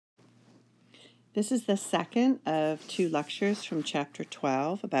This is the second of two lectures from Chapter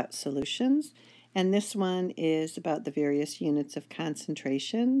 12 about solutions, and this one is about the various units of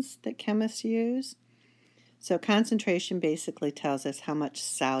concentrations that chemists use. So concentration basically tells us how much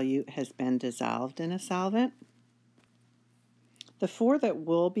solute has been dissolved in a solvent. The four that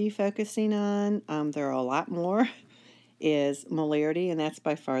we'll be focusing on, there are a lot more, is molarity, and that's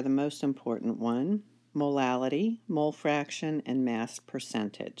by far the most important one, molality, mole fraction, and mass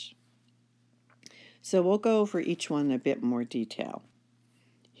percentage. So we'll go over each one in a bit more detail.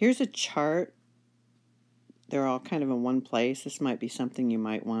 Here's a chart. They're all kind of in one place. This might be something you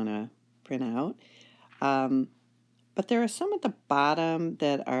might want to print out. But there are some at the bottom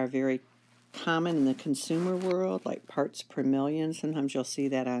that are very common in the consumer world, like parts per million. Sometimes you'll see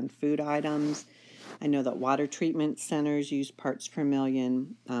that on food items. I know that water treatment centers use parts per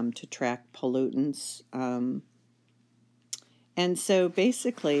million to track pollutants. And so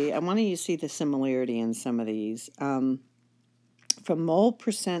basically, I want you to see the similarity in some of these. From mole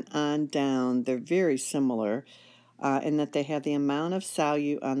percent on down, they're very similar in that they have the amount of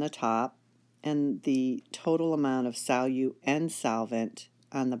solute on the top and the total amount of solute and solvent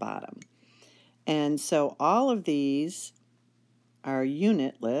on the bottom. And so all of these are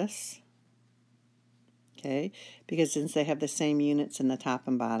unitless, okay, because since they have the same units in the top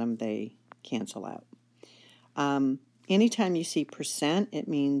and bottom, they cancel out. Anytime you see percent, it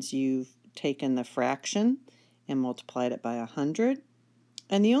means you've taken the fraction and multiplied it by 100.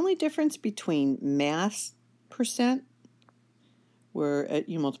 And the only difference between mass percent, where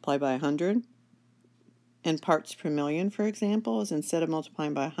you multiply by 100, and parts per million, for example, is instead of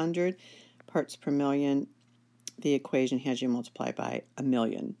multiplying by 100 parts per million, the equation has you multiply by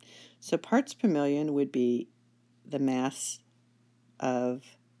 1,000,000. So parts per million would be the mass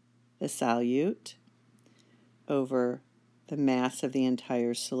of the solute over the mass of the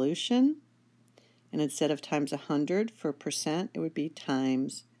entire solution. And instead of times 100 for percent, it would be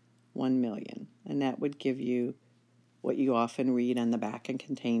times 1,000,000. And that would give you what you often read on the back of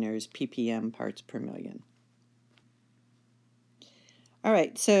containers, ppm, parts per million. All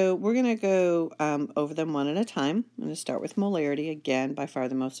right, so we're going to go over them one at a time. I'm going to start with molarity, again, by far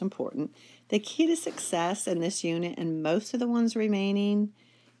the most important. The key to success in this unit and most of the ones remaining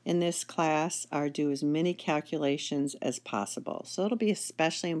in this class are do as many calculations as possible. So it'll be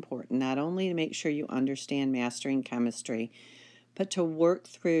especially important not only to make sure you understand mastering chemistry, but to work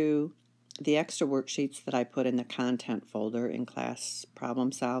through the extra worksheets that I put in the content folder in class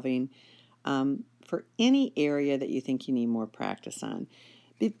problem solving for any area that you think you need more practice on.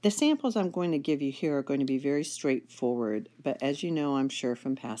 The samples I'm going to give you here are going to be very straightforward, but as you know, I'm sure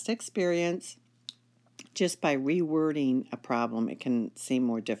from past experience, just by rewording a problem, it can seem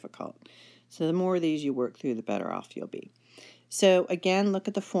more difficult. So the more of these you work through, the better off you'll be. So again, look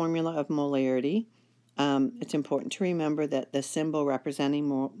at the formula of molarity. It's important to remember that the symbol representing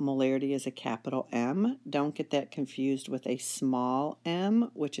molarity is a capital M. Don't get that confused with a small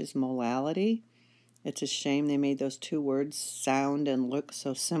m, which is molality. It's a shame they made those two words sound and look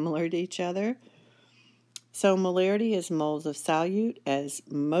so similar to each other. So molarity is moles of solute, as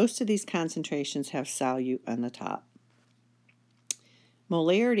most of these concentrations have solute on the top.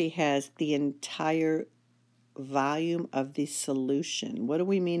 Molarity has the entire volume of the solution. What do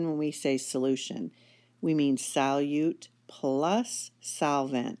we mean when we say solution? We mean solute plus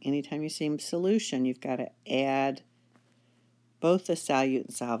solvent. Anytime you see solution, you've got to add both the solute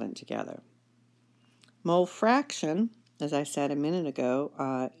and solvent together. Mole fraction, as I said a minute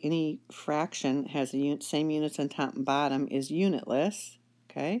ago, any fraction has the same units on top and bottom is unitless,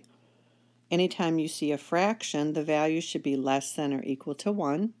 okay? Anytime you see a fraction, the value should be less than or equal to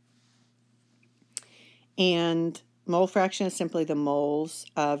 1. And mole fraction is simply the moles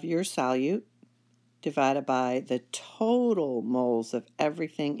of your solute divided by the total moles of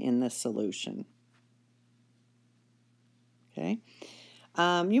everything in the solution. Okay?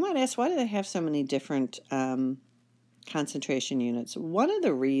 You might ask, why do they have so many different concentration units? One of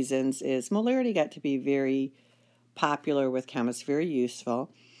the reasons is molarity got to be very popular with chemists, very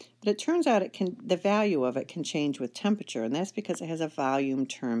useful, but it turns out the value of it can change with temperature, and that's because it has a volume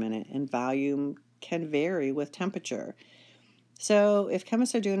term in it, and volume can vary with temperature. So if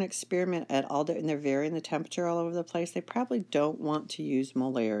chemists are doing an experiment at all and they're varying the temperature all over the place, they probably don't want to use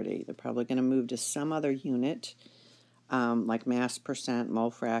molarity. They're probably going to move to some other unit, like mass percent,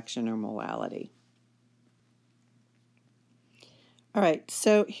 mole fraction, or molality. All right,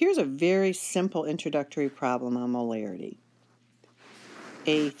 so here's a very simple introductory problem on molarity.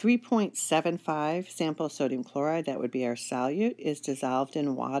 A 3.75 sample of sodium chloride, that would be our solute, is dissolved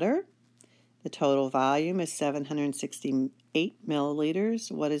in water. The total volume is 768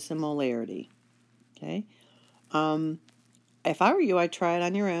 milliliters. What is the molarity? Okay. If I were you, I'd try it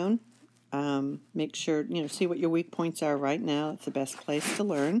on your own. Make sure, see what your weak points are right now. It's the best place to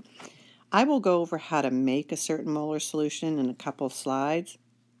learn. I will go over how to make a certain molar solution in a couple of slides.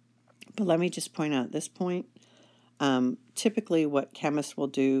 But let me just point out at this point, typically what chemists will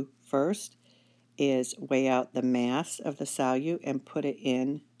do first is weigh out the mass of the solute and put it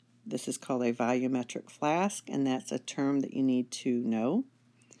in. This is called a volumetric flask, and that's a term that you need to know.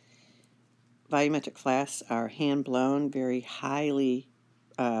 Volumetric flasks are hand-blown, very highly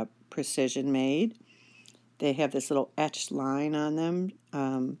precision made. They have this little etched line on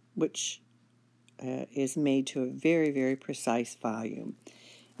them, which is made to a very, very precise volume.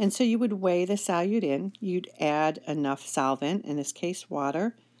 And so you would weigh the solute in. You'd add enough solvent, in this case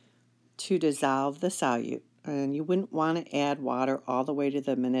water, to dissolve the solute. And you wouldn't want to add water all the way to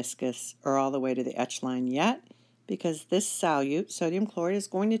the meniscus or all the way to the etch line yet, because this solute, sodium chloride, is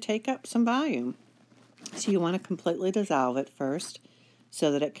going to take up some volume. So you want to completely dissolve it first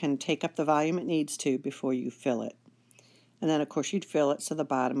so that it can take up the volume it needs to before you fill it. And then, of course, you'd fill it so the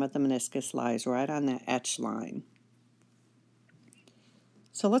bottom of the meniscus lies right on that etch line.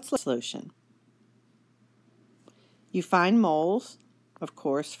 So let's look at the solution. You find moles, of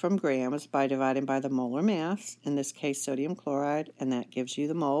course, from grams by dividing by the molar mass, in this case sodium chloride, and that gives you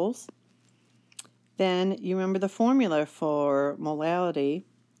the moles. Then you remember the formula for molality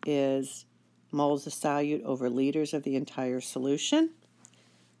is moles of solute over liters of the entire solution.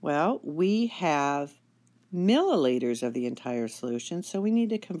 Well, we have milliliters of the entire solution, so we need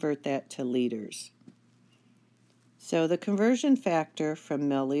to convert that to liters. So the conversion factor from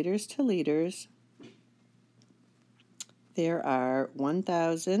milliliters to liters, there are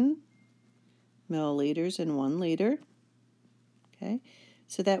 1,000 milliliters in 1 liter. Okay,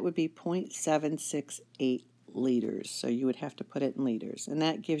 so that would be 0.768 liters. So you would have to put it in liters, and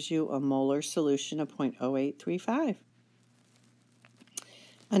that gives you a molar solution of 0.0835.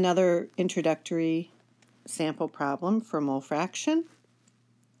 Another introductory sample problem for mole fraction.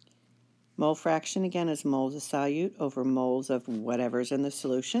 Mole fraction, again, is moles of solute over moles of whatever's in the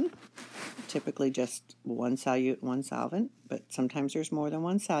solution. Typically just one solute, one solvent, but sometimes there's more than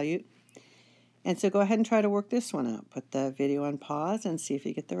one solute. And so go ahead and try to work this one out. Put the video on pause and see if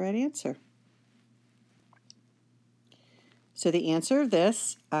you get the right answer. So the answer of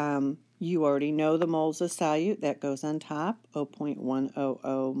this, you already know the moles of solute. That goes on top,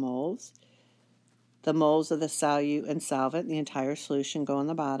 0.100 moles. The moles of the solute and solvent, the entire solution, go on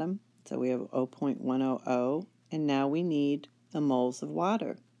the bottom. So we have 0.100, and now we need the moles of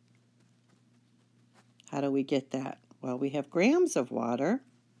water. How do we get that? Well, we have grams of water.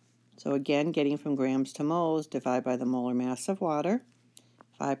 So again, getting from grams to moles, divide by the molar mass of water,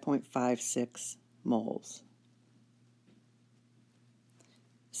 5.56 moles.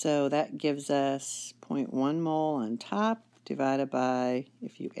 So that gives us 0.1 mole on top, divided by,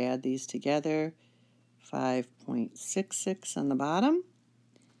 if you add these together, 5.66 on the bottom,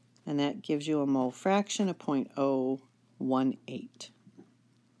 and that gives you a mole fraction of 0.018.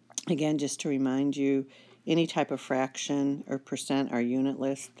 Again, just to remind you, any type of fraction or percent are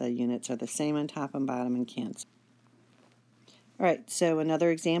unitless. The units are the same on top and bottom and cancel. All right, so another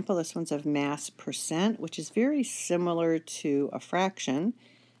example, this one's of mass percent, which is very similar to a fraction,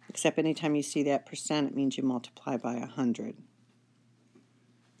 except anytime you see that percent, it means you multiply by 100.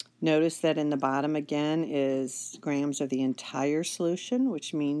 Notice that in the bottom again is grams of the entire solution,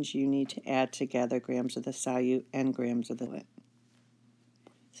 which means you need to add together grams of the solute and grams of the solvent.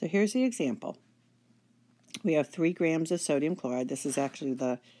 So here's the example. We have 3 grams of sodium chloride. This is actually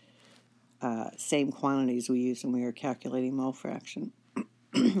the same quantities we used when we were calculating mole fraction.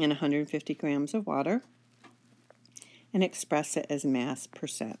 And 150 grams of water, and express it as mass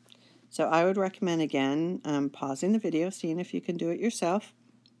percent. So I would recommend, again, pausing the video, seeing if you can do it yourself.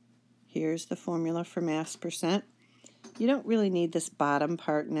 Here's the formula for mass percent. You don't really need this bottom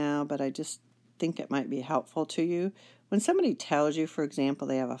part now, but I just think it might be helpful to you. When somebody tells you, for example,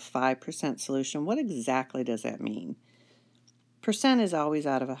 they have a 5% solution, what exactly does that mean? Percent is always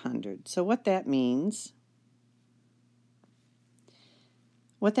out of 100. So what that means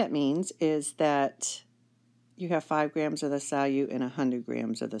is that you have 5 grams of the solute and 100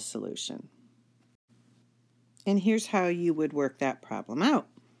 grams of the solution. And here's how you would work that problem out.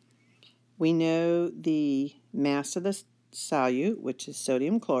 We know the mass of the solute, which is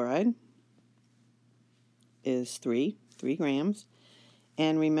sodium chloride, is 3 grams.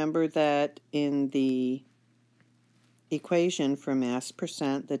 And remember that in the equation for mass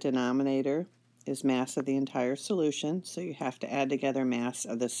percent, the denominator is mass of the entire solution. So you have to add together mass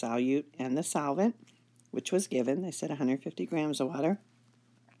of the solute and the solvent, which was given. They said 150 grams of water.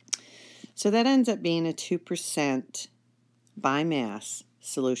 So that ends up being a 2% by mass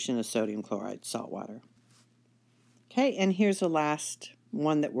solution of sodium chloride, salt water. Okay, and here's the last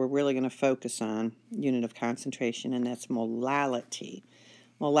one that we're really going to focus on, unit of concentration, and that's molality.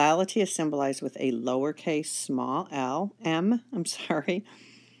 Molality is symbolized with a lowercase small m,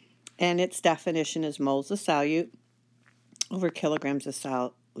 and its definition is moles of solute over kilograms of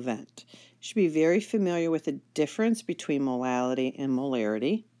solvent. You should be very familiar with the difference between molality and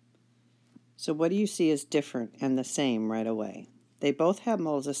molarity. So what do you see as different and the same right away? They both have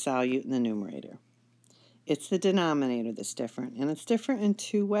moles of solute in the numerator. It's the denominator that's different, and it's different in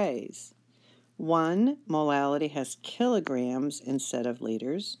two ways. One, molality has kilograms instead of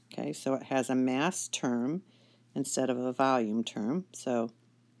liters, okay, so it has a mass term instead of a volume term, so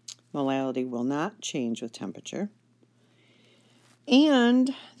molality will not change with temperature.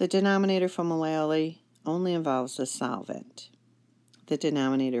 And the denominator for molality only involves the solvent. The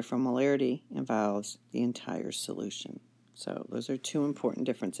denominator for molarity involves the entire solution. So those are two important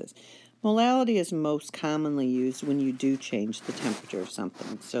differences. Molality is most commonly used when you do change the temperature of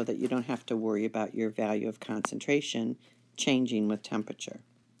something so that you don't have to worry about your value of concentration changing with temperature.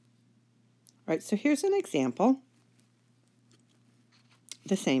 All right, so here's an example.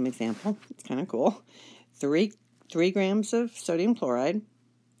 The same example. It's kind of cool. 3 grams of sodium chloride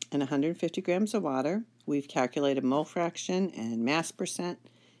and 150 grams of water. We've calculated mole fraction and mass percent.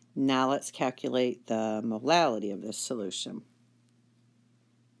 Now let's calculate the molality of this solution.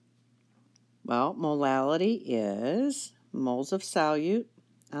 Well, molality is moles of solute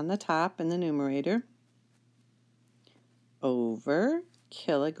on the top in the numerator over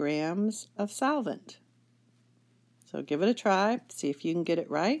kilograms of solvent. So give it a try, see if you can get it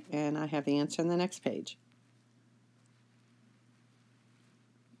right, and I have the answer on the next page.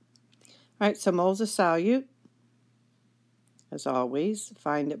 All right, so moles of solute, as always,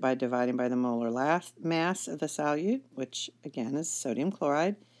 find it by dividing by the molar mass of the solute, which again is sodium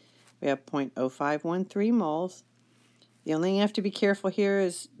chloride. We have 0.0513 moles. The only thing you have to be careful here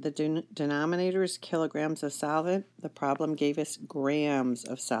is the denominator is kilograms of solvent. The problem gave us grams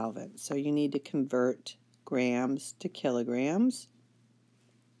of solvent, so you need to convert grams to kilograms.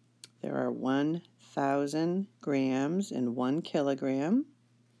 There are 1,000 grams in 1 kilogram.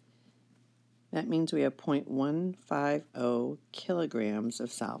 That means we have 0.150 kilograms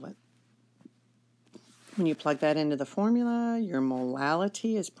of solvent. When you plug that into the formula, your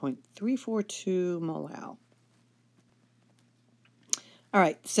molality is 0.342 molal. All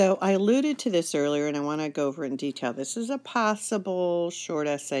right, so I alluded to this earlier, and I want to go over it in detail. This is a possible short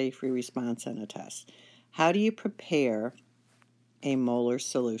essay free response on a test. How do you prepare a molar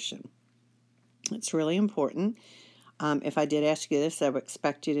solution? It's really important. If I did ask you this, I would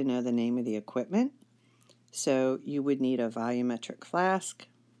expect you to know the name of the equipment. So you would need a volumetric flask.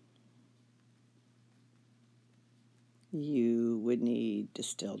 You would need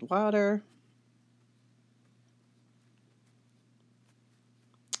distilled water.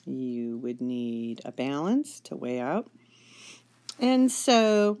 You would need a balance to weigh out. And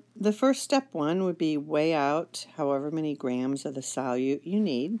so the first step one would be weigh out however many grams of the solute you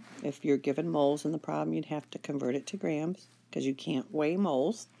need. If you're given moles in the problem, you'd have to convert it to grams because you can't weigh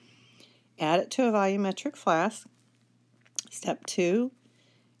moles. Add it to a volumetric flask. Step two,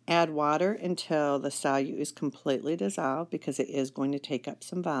 add water until the solute is completely dissolved because it is going to take up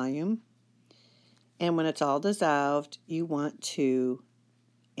some volume. And when it's all dissolved, you want to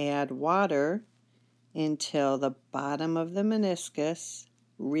add water until the bottom of the meniscus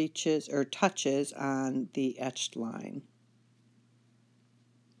reaches or touches on the etched line.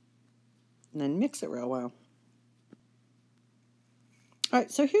 And then mix it real well. All right,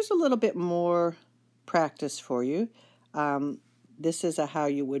 so here's a little bit more practice for you. This is how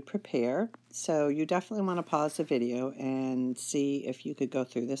you would prepare. So you definitely want to pause the video and see if you could go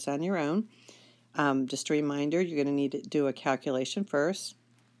through this on your own. Just a reminder, you're going to need to do a calculation first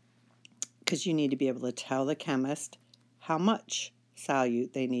because you need to be able to tell the chemist how much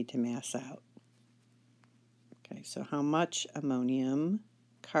solute they need to mass out. Okay, so how much ammonium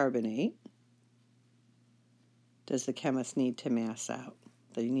carbonate does the chemist need to mass out?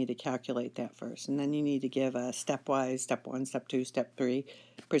 So you need to calculate that first. And then you need to give a stepwise, step 1, step 2, step 3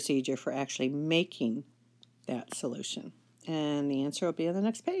 procedure for actually making that solution. And the answer will be on the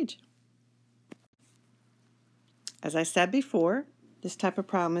next page. As I said before, this type of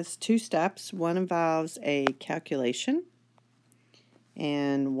problem is 2 steps. One involves a calculation,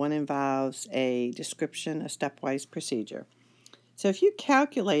 and one involves a description, a stepwise procedure. So if you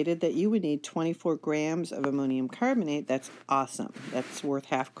calculated that you would need 24 grams of ammonium carbonate, that's awesome. That's worth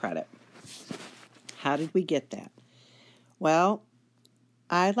half credit. How did we get that? Well,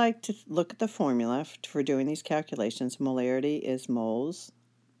 I like to look at the formula for doing these calculations. Molarity is moles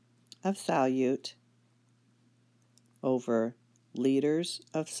of solute over liters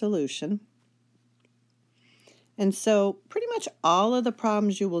of solution. And so pretty much all of the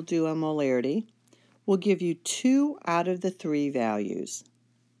problems you will do on molarity will give you 2 out of the 3 values.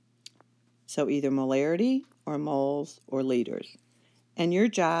 So either molarity or moles or liters. And your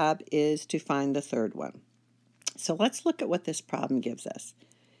job is to find the third one. So let's look at what this problem gives us.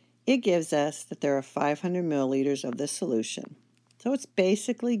 It gives us that there are 500 milliliters of this solution. So it's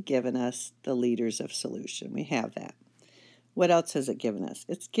basically given us the liters of solution. We have that. What else has it given us?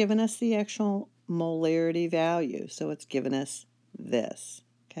 It's given us the actual molarity value. So it's given us this.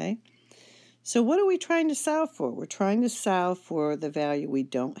 Okay? So what are we trying to solve for? We're trying to solve for the value we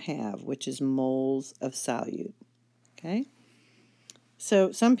don't have, which is moles of solute. Okay?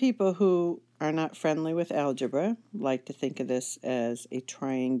 So some people who are not friendly with algebra like to think of this as a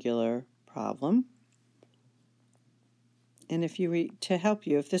triangular problem. And if you to help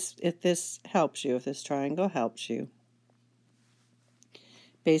you, if this helps you, if this triangle helps you,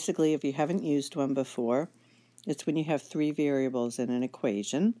 basically if you haven't used one before, it's when you have 3 variables in an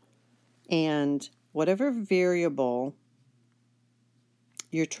equation, and whatever variable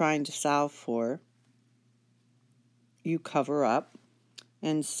you're trying to solve for, you cover up.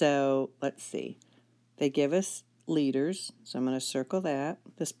 And so, let's see, they give us liters, so I'm going to circle that.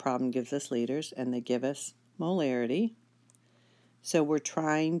 This problem gives us liters, and they give us molarity. So we're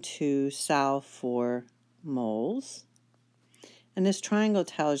trying to solve for moles. And this triangle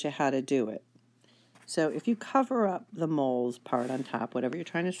tells you how to do it. So if you cover up the moles part on top, whatever you're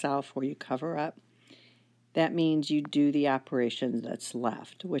trying to solve for, you cover up. That means you do the operation that's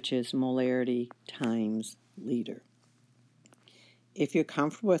left, which is molarity times liter. If you're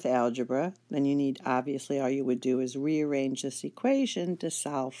comfortable with algebra, then you need, obviously, all you would do is rearrange this equation to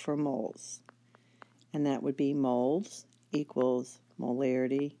solve for moles. And that would be moles equals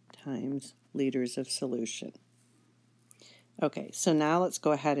molarity times liters of solution. Okay, so now let's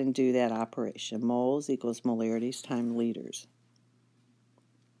go ahead and do that operation. Moles equals molarities times liters.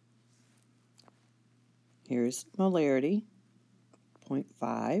 Here's molarity,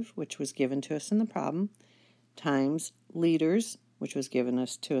 0.5, which was given to us in the problem, times liters, which was given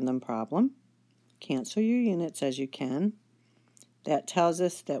us to in the problem. Cancel your units as you can. That tells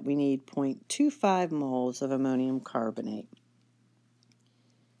us that we need 0.25 moles of ammonium carbonate.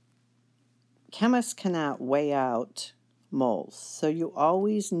 Chemists cannot weigh out moles, so you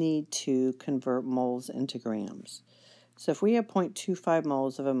always need to convert moles into grams. So if we have 0.25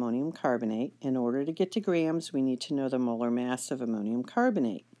 moles of ammonium carbonate, in order to get to grams, we need to know the molar mass of ammonium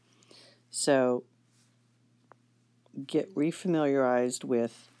carbonate. So get refamiliarized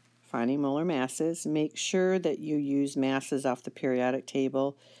with finding molar masses. Make sure that you use masses off the periodic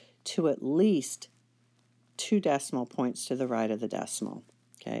table to at least 2 decimal points to the right of the decimal.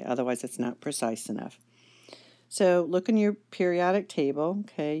 Okay, otherwise it's not precise enough. So look in your periodic table.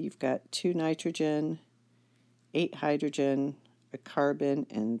 Okay, you've got 2 nitrogen, 8 hydrogen, a carbon,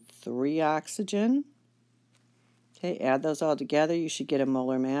 and 3 oxygen. Okay, add those all together. You should get a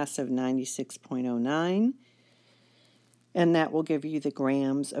molar mass of 96.09. And that will give you the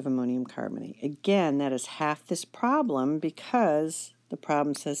grams of ammonium carbonate. Again, that is half this problem because the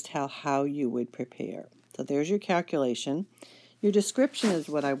problem says tell how you would prepare. So there's your calculation. Your description is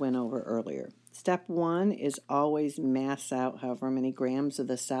what I went over earlier. Step 1 is always mass out however many grams of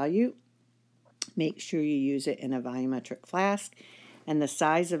the solute. Make sure you use it in a volumetric flask. And the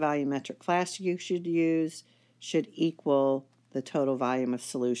size of volumetric flask you should use should equal the total volume of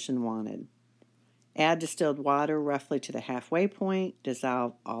solution wanted. Add distilled water roughly to the halfway point,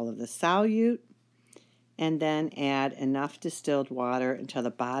 dissolve all of the solute, and then add enough distilled water until the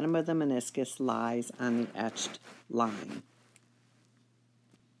bottom of the meniscus lies on the etched line.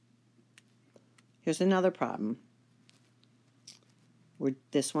 Here's another problem.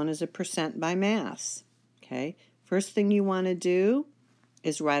 This one is a percent by mass. Okay? First thing you want to do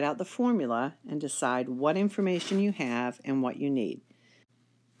is write out the formula and decide what information you have and what you need.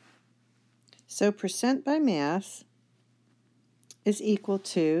 So percent by mass is equal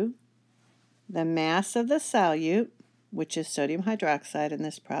to the mass of the solute, which is sodium hydroxide in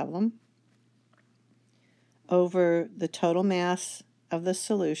this problem, over the total mass of the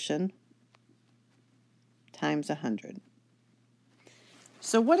solution times 100.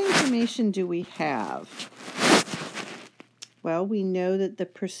 So what information do we have? Well, we know that the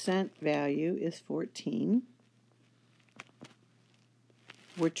percent value is 14.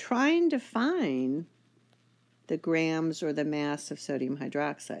 We're trying to find the grams or the mass of sodium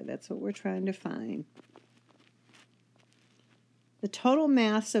hydroxide. That's what we're trying to find. The total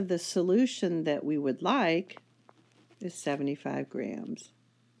mass of the solution that we would like is 75 grams.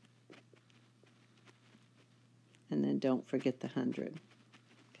 And then don't forget the 100.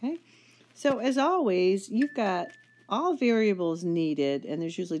 Okay? So as always, you've got all variables needed, and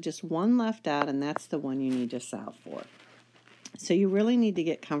there's usually just one left out, and that's the one you need to solve for. So you really need to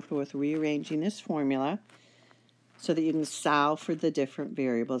get comfortable with rearranging this formula so that you can solve for the different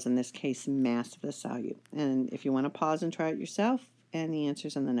variables, in this case, mass of the solute. And if you want to pause and try it yourself, and the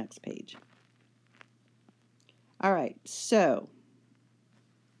answer's on the next page. All right, so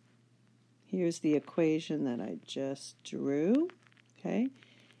here's the equation that I just drew, okay?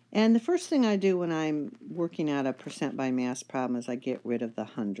 And the first thing I do when I'm working out a percent by mass problem is I get rid of the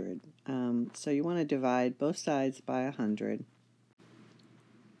 100. So you want to divide both sides by 100.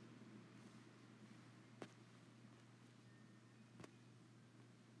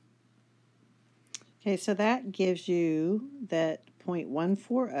 Okay, so that gives you that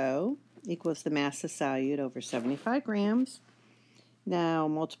 0.140 equals the mass of solute over 75 grams. Now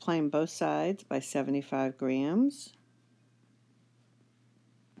multiplying both sides by 75 grams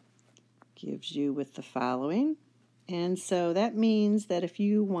gives you with the following. And so that means that if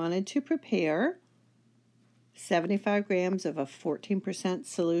you wanted to prepare 75 grams of a 14%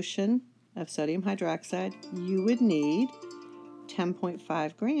 solution of sodium hydroxide, you would need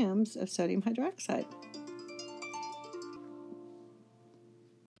 10.5 grams of sodium hydroxide.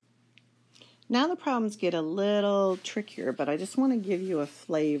 Now the problems get a little trickier, but I just want to give you a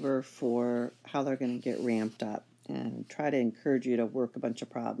flavor for how they're going to get ramped up and try to encourage you to work a bunch of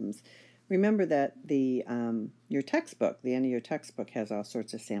problems. Remember that your textbook, the end of your textbook, has all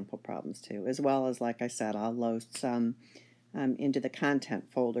sorts of sample problems too, as well as, like I said, I'll load some into the content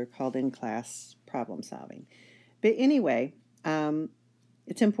folder called In-Class Problem Solving. But anyway,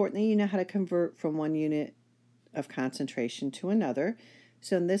 it's important that you know how to convert from one unit of concentration to another.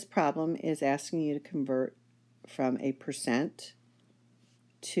 So in this problem is asking you to convert from a percent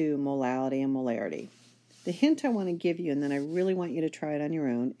to molality and molarity. The hint I want to give you, and then I really want you to try it on your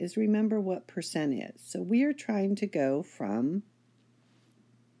own, is remember what percent is. So we are trying to go from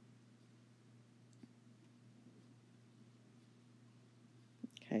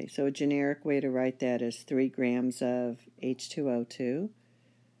okay, so a generic way to write that is 3 grams of H2O2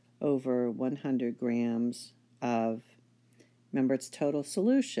 over 100 grams of, remember it's total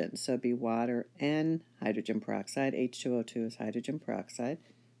solution, so it'd be water and hydrogen peroxide. H2O2 is hydrogen peroxide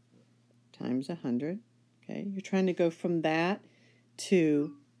times 100. Okay, you're trying to go from that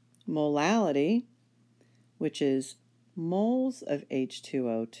to molality, which is moles of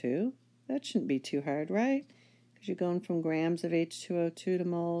H2O2. That shouldn't be too hard, right? Because you're going from grams of H2O2 to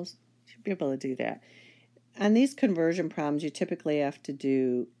moles. You should be able to do that. On these conversion problems, you typically have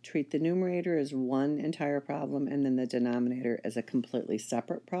to treat the numerator as one entire problem and then the denominator as a completely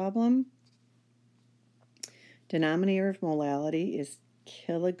separate problem. Denominator of molality is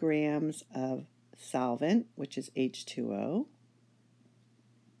kilograms of solvent, which is H2O.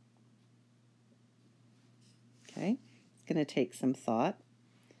 Okay, it's going to take some thought.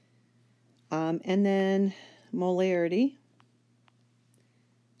 And then molarity.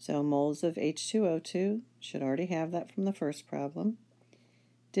 So moles of H2O2, should already have that from the first problem,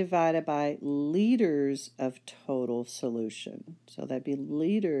 divided by liters of total solution. So that'd be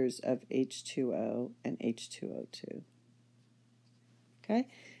liters of H2O and H2O2. Okay,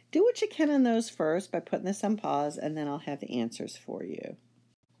 do what you can on those first by putting this on pause, and then I'll have the answers for you.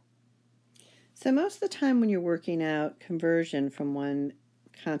 So most of the time when you're working out conversion from one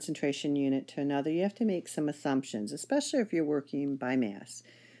concentration unit to another, you have to make some assumptions, especially if you're working by mass.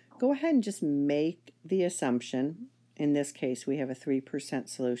 Go ahead and just make the assumption, in this case we have a 3%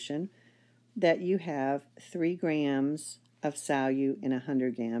 solution, that you have 3 grams of solute in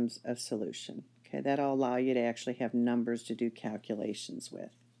 100 grams of solution. Okay, that'll allow you to actually have numbers to do calculations with.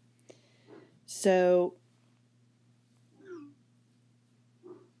 So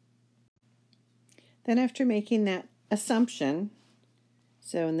then after making that assumption,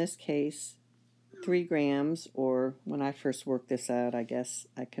 so in this case 3 grams, or when I first worked this out, I guess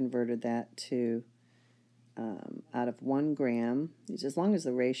I converted that to out of 1 gram. As long as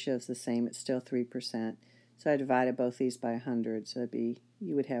the ratio is the same, it's still 3%. So I divided both these by 100, so it'd be,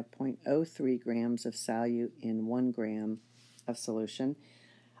 you would have 0.03 grams of solute in 1 gram of solution.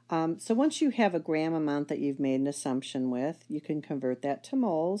 So once you have a gram amount that you've made an assumption with, you can convert that to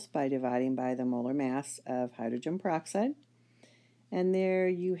moles by dividing by the molar mass of hydrogen peroxide. And there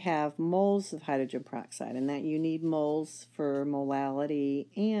you have moles of hydrogen peroxide, and that you need moles for molality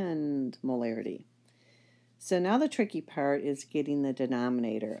and molarity. So now the tricky part is getting the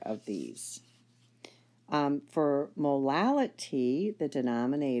denominator of these. For molality, the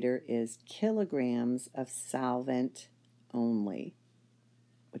denominator is kilograms of solvent only,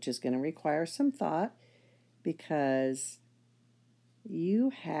 which is going to require some thought because you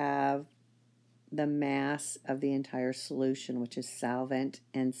have the mass of the entire solution, which is solvent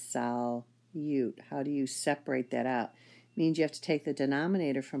and solute. How do you separate that out? It means you have to take the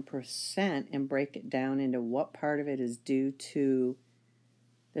denominator from percent and break it down into what part of it is due to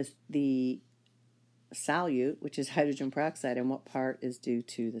the solute, which is hydrogen peroxide, and what part is due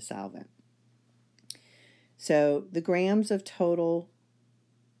to the solvent. So the grams of total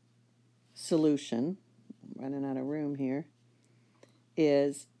solution, I'm running out of room here,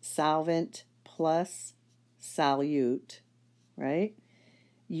 is solvent plus solute, right?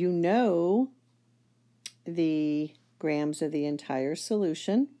 You know the grams of the entire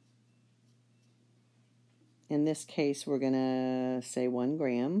solution. In this case, we're going to say 1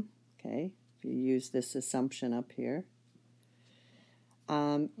 gram, okay, if you use this assumption up here.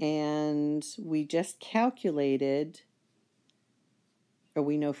 And we just calculated, or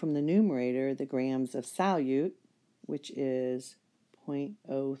we know from the numerator, the grams of solute, which is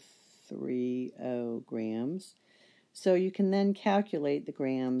 0.030 grams. So you can then calculate the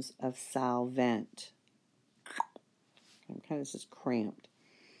grams of solvent. I'm kind of just cramped.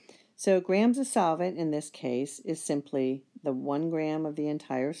 So grams of solvent in this case is simply the 1 gram of the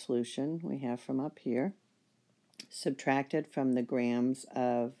entire solution we have from up here, subtracted from the grams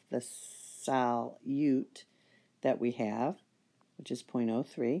of the solute that we have, which is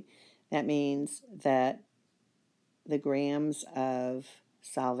 0.03. That means that the grams of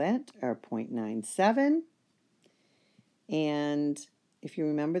solvent are 0.97, and if you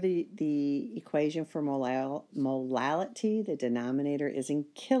remember the equation for molality, the denominator is in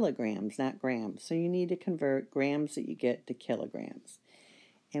kilograms, not grams. So you need to convert grams that you get to kilograms.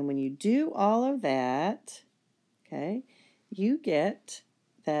 And when you do all of that, okay, you get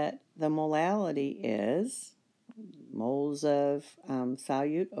that the molality is moles of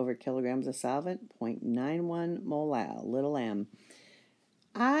solute over kilograms of solvent, 0.91 molal, little m.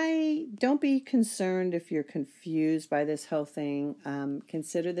 Don't be concerned if you're confused by this whole thing.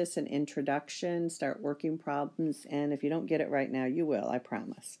 Consider this an introduction, start working problems, and if you don't get it right now, you will, I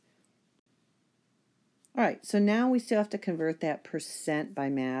promise. All right, so now we still have to convert that percent by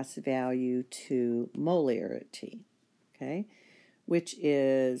mass value to molarity, okay, which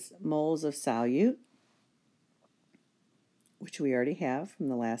is moles of solute, which we already have from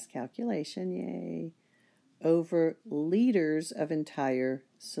the last calculation, yay, over liters of entire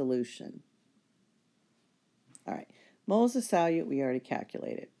solution. All right, moles of solute we already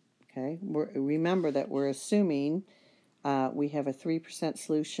calculated, okay? Remember that we're assuming we have a 3%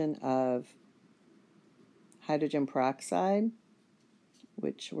 solution of hydrogen peroxide,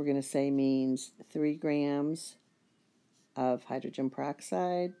 which we're going to say means 3 grams of hydrogen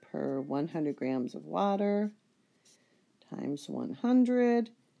peroxide per 100 grams of water times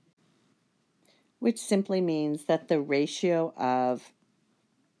 100, which simply means that the ratio of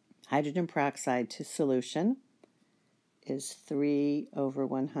hydrogen peroxide to solution is 3 over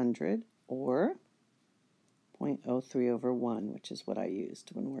 100, or 0.03 over 1, which is what I used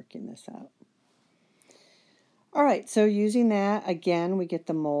when working this out. All right, so using that, again, we get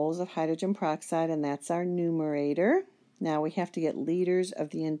the moles of hydrogen peroxide, and that's our numerator. Now we have to get liters of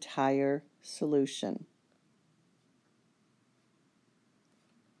the entire solution.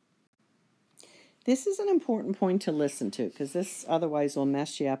 This is an important point to listen to because this otherwise will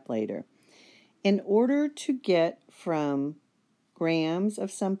mess you up later. In order to get from grams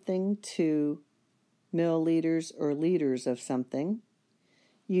of something to milliliters or liters of something,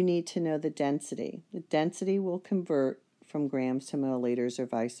 you need to know the density. The density will convert from grams to milliliters or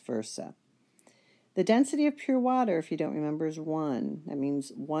vice versa. The density of pure water, if you don't remember, is 1. That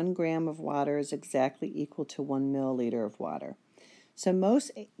means 1 gram of water is exactly equal to 1 milliliter of water. So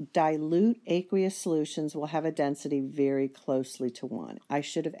most dilute aqueous solutions will have a density very closely to 1. I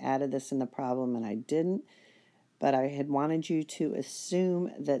should have added this in the problem and I didn't, but I had wanted you to assume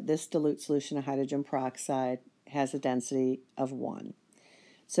that this dilute solution of hydrogen peroxide has a density of 1.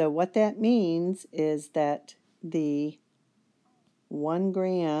 So what that means is that the 1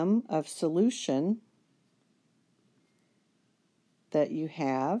 gram of solution that you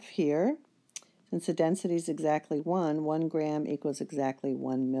have here, since the density is exactly 1 gram equals exactly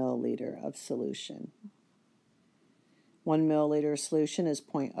 1 milliliter of solution. 1 milliliter of solution is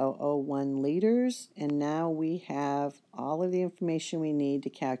 0.001 liters, and now we have all of the information we need to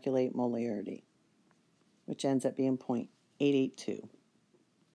calculate molarity, which ends up being 0.882.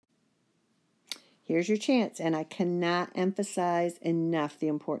 Here's your chance, and I cannot emphasize enough the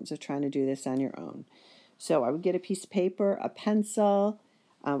importance of trying to do this on your own. So I would get a piece of paper, a pencil,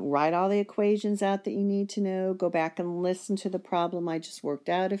 write all the equations out that you need to know. Go back and listen to the problem I just worked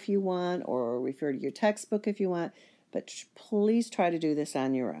out if you want, or refer to your textbook if you want. But please try to do this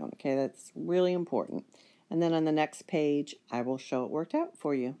on your own, okay? That's really important. And then on the next page, I will show it worked out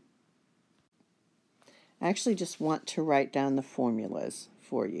for you. I actually just want to write down the formulas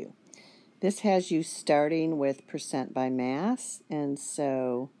for you. This has you starting with percent by mass, and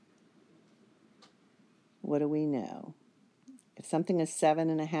so what do we know? If something is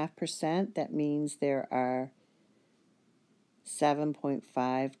 7.5%, that means there are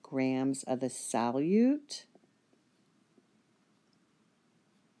 7.5 grams of the solute.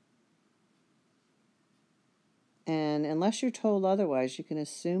 And unless you're told otherwise, you can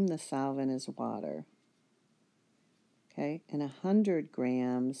assume the solvent is water. Okay, and 100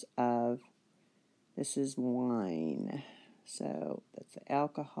 grams of, this is wine. So that's the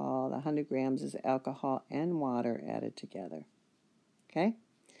alcohol. The 100 grams is alcohol and water added together. Okay?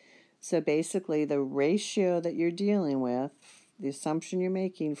 So basically the ratio that you're dealing with, the assumption you're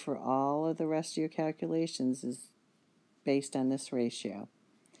making for all of the rest of your calculations is based on this ratio.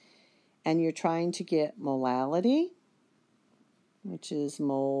 And you're trying to get molality, which is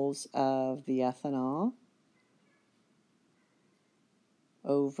moles of the ethanol,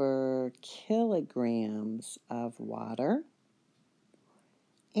 over kilograms of water.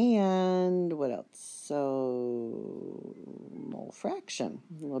 And what else? So mole fraction,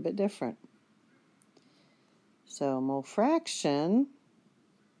 a little bit different. So mole fraction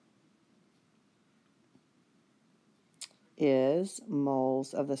is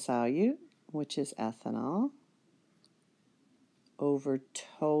moles of the solute, which is ethanol, over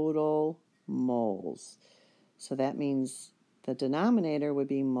total moles. So that means the denominator would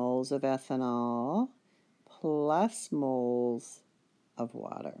be moles of ethanol plus moles of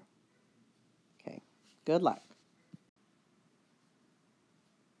water. Okay, good luck.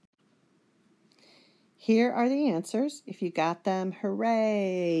 Here are the answers. If you got them,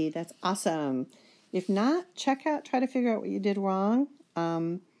 hooray, that's awesome. If not, try to figure out what you did wrong.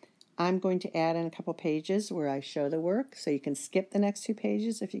 I'm going to add in a couple pages where I show the work, so you can skip the next 2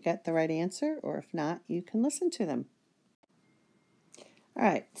 pages if you got the right answer, or if not, you can listen to them. All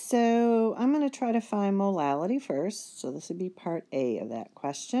right, so I'm going to try to find molality first. So this would be part A of that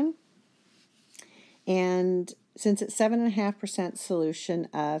question. And since it's 7.5% solution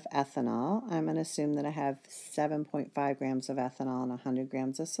of ethanol, I'm going to assume that I have 7.5 grams of ethanol and 100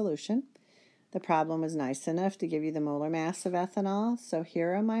 grams of solution. The problem was nice enough to give you the molar mass of ethanol, so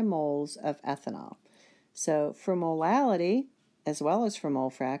here are my moles of ethanol. So for molality, as well as for mole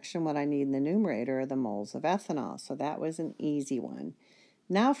fraction, what I need in the numerator are the moles of ethanol, so that was an easy one.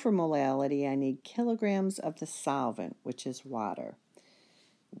 Now for molality, I need kilograms of the solvent, which is water.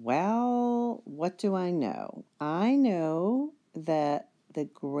 Well, what do I know? I know that the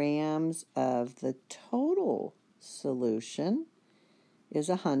grams of the total solution is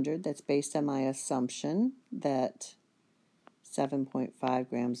 100. That's based on my assumption that 7.5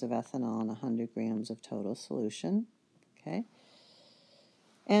 grams of ethanol and 100 grams of total solution. Okay?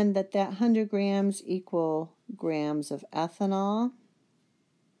 And that 100 grams equal grams of ethanol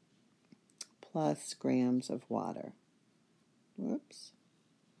plus grams of water. Whoops.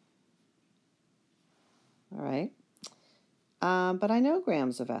 All right. But I know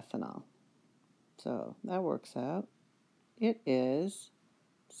grams of ethanol. So that works out. It is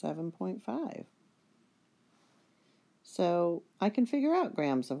 7.5. So I can figure out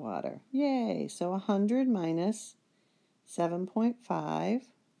grams of water. Yay! So 100 minus 7.5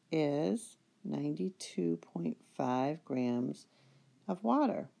 is 92.5 grams of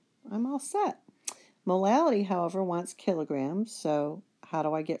water. I'm all set. Molality, however, wants kilograms, so how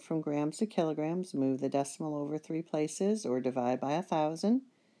do I get from grams to kilograms? Move the decimal over 3 places or divide by 1,000.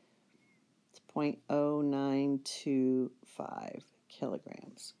 It's 0.0925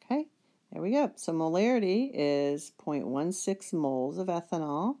 kilograms. Okay, there we go. So molarity is 0.16 moles of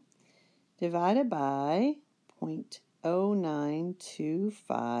ethanol divided by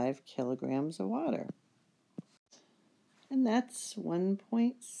 0.0925 kilograms of water. And that's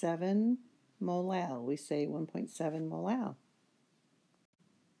 1.7 molal. We say 1.7 molal.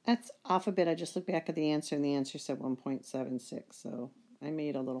 That's off a bit. I just looked back at the answer, and the answer said 1.76. So I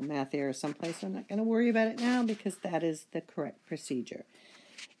made a little math error someplace. I'm not going to worry about it now because that is the correct procedure.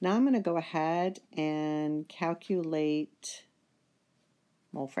 Now I'm going to go ahead and calculate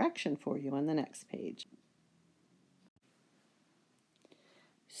mole fraction for you on the next page.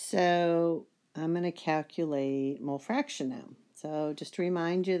 So I'm going to calculate mole fraction now. So just to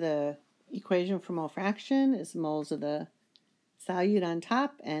remind you, the equation for mole fraction is moles of the solute on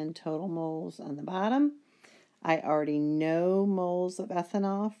top and total moles on the bottom. I already know moles of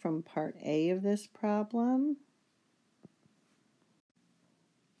ethanol from part A of this problem.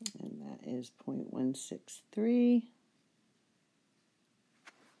 And that is 0.163.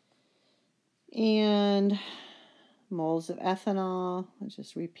 And moles of ethanol, I'm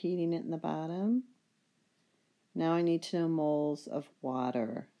just repeating it in the bottom. Now I need to know moles of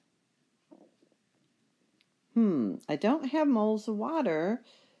water. I don't have moles of water,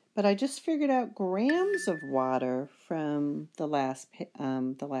 but I just figured out grams of water from the last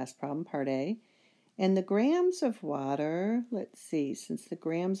problem, part A. And the grams of water, let's see, since the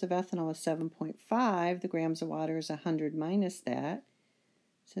grams of ethanol is 7.5, the grams of water is 100 minus that.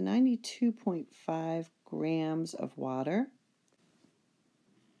 So 92.5 grams of water.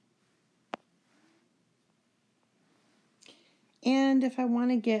 And if I want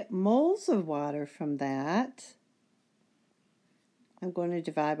to get moles of water from that, I'm going to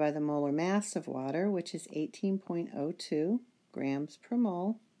divide by the molar mass of water, which is 18.02 grams per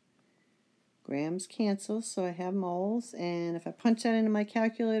mole. Grams cancel, so I have moles. And if I punch that into my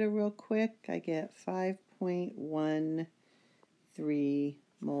calculator real quick, I get 5.13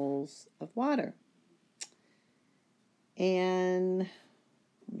 moles of water. And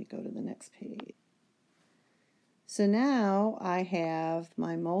let me go to the next page. So now I have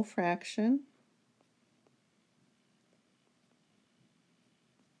my mole fraction.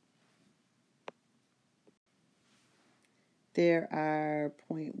 There are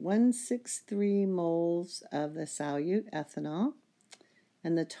 0.163 moles of the solute ethanol.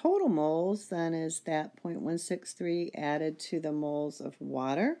 And the total moles then is that 0.163 added to the moles of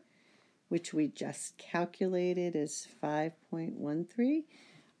water, which we just calculated is 5.13.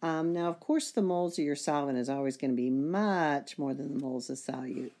 Now, of course, the moles of your solvent is always going to be much more than the moles of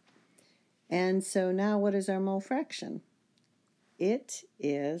solute. And so now what is our mole fraction? It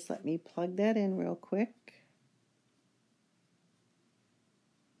is, let me plug that in real quick.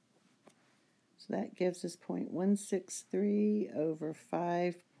 So that gives us 0.163 over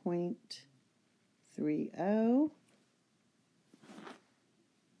 5.30.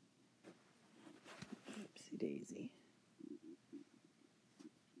 Oopsie daisy.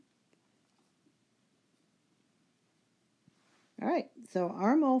 All right, so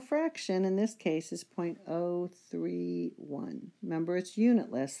our mole fraction in this case is 0.031. Remember, it's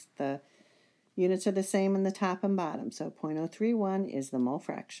unitless. The units are the same in the top and bottom, so 0.031 is the mole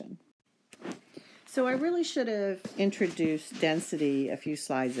fraction. So I really should have introduced density a few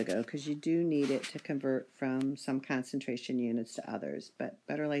slides ago because you do need it to convert from some concentration units to others, but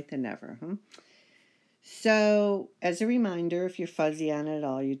better late than never, huh? So as a reminder, if you're fuzzy on it at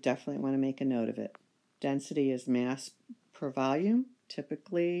all, you definitely want to make a note of it. Density is mass per volume.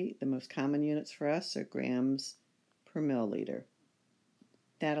 Typically, the most common units for us are grams per milliliter.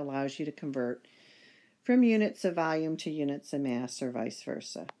 That allows you to convert from units of volume to units of mass or vice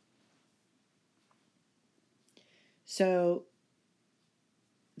versa. So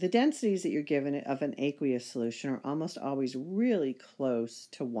the densities that you're given of an aqueous solution are almost always really close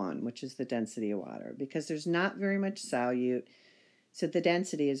to 1, which is the density of water, because there's not very much solute, so the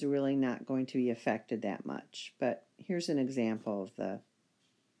density is really not going to be affected that much. But here's an example of the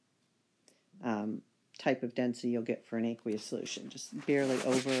type of density you'll get for an aqueous solution, just barely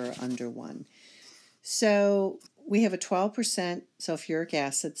over or under 1. So we have a 12% sulfuric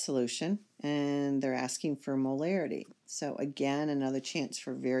acid solution, and they're asking for molarity. So again, another chance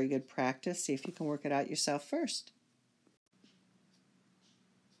for very good practice. See if you can work it out yourself first.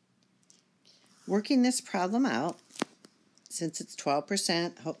 Working this problem out, since it's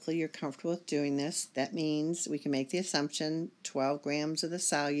 12%, hopefully you're comfortable with doing this. That means we can make the assumption 12 grams of the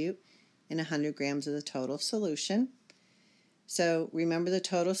solute and 100 grams of the total solution. So remember, the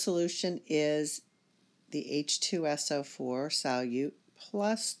total solution is the H2SO4 solute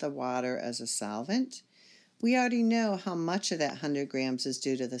plus the water as a solvent. We already know how much of that 100 grams is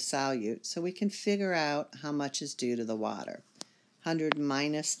due to the solute, so we can figure out how much is due to the water. 100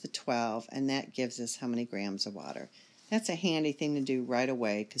 minus the 12, and that gives us how many grams of water. That's a handy thing to do right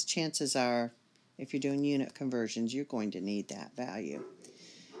away, because chances are, if you're doing unit conversions, you're going to need that value.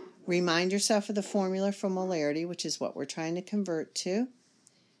 Remind yourself of the formula for molarity, which is what we're trying to convert to.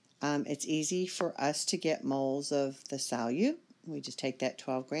 It's easy for us to get moles of the solute. We just take that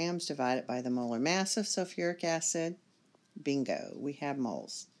 12 grams, divide it by the molar mass of sulfuric acid. Bingo, we have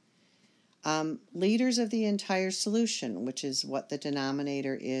moles. Liters of the entire solution, which is what the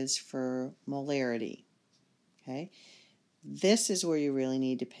denominator is for molarity. Okay, this is where you really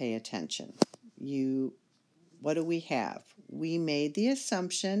need to pay attention. What do we have? We made the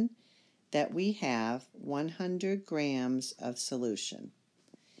assumption that we have 100 grams of solution.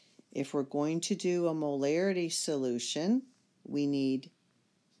 If we're going to do a molarity solution, we need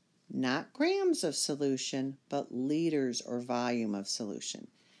not grams of solution, but liters or volume of solution.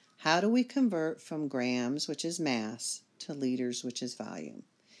 How do we convert from grams, which is mass, to liters, which is volume?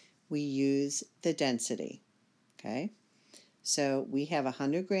 We use the density, okay? So we have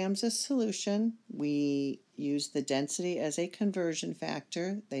 100 grams of solution. We use the density as a conversion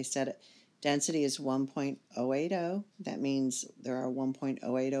factor. They said density is 1.080. That means there are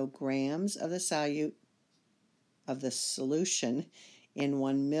 1.080 grams of the solute of the solution in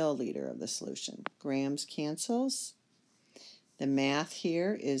 1 milliliter of the solution. Grams cancels. The math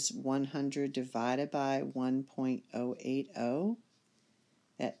here is 100 divided by 1.080.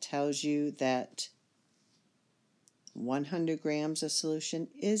 That tells you that 100 grams of solution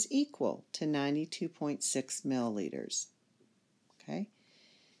is equal to 92.6 milliliters. Okay?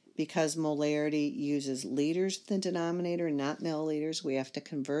 Because molarity uses liters in the denominator, not milliliters, we have to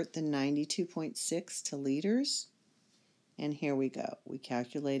convert the 92.6 to liters. And here we go. We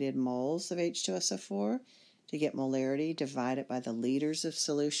calculated moles of H2SO4 to get molarity divided by the liters of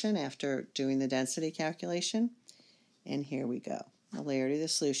solution after doing the density calculation. And here we go. Molarity of the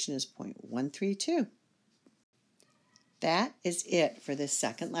solution is 0.132. That is it for this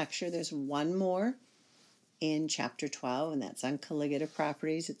second lecture. There's one more in Chapter 12, and that's on colligative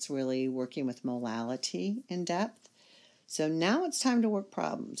properties. It's really working with molality in depth. So now it's time to work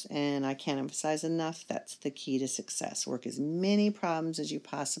problems, and I can't emphasize enough that's the key to success. Work as many problems as you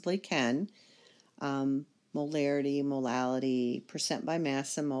possibly can. Molarity, molality, percent by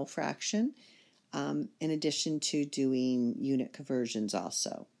mass, and mole fraction, in addition to doing unit conversions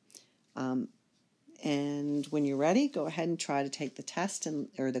also. And when you're ready, go ahead and try to take the test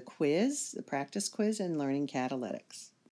or the quiz, the practice quiz in learning catalytics.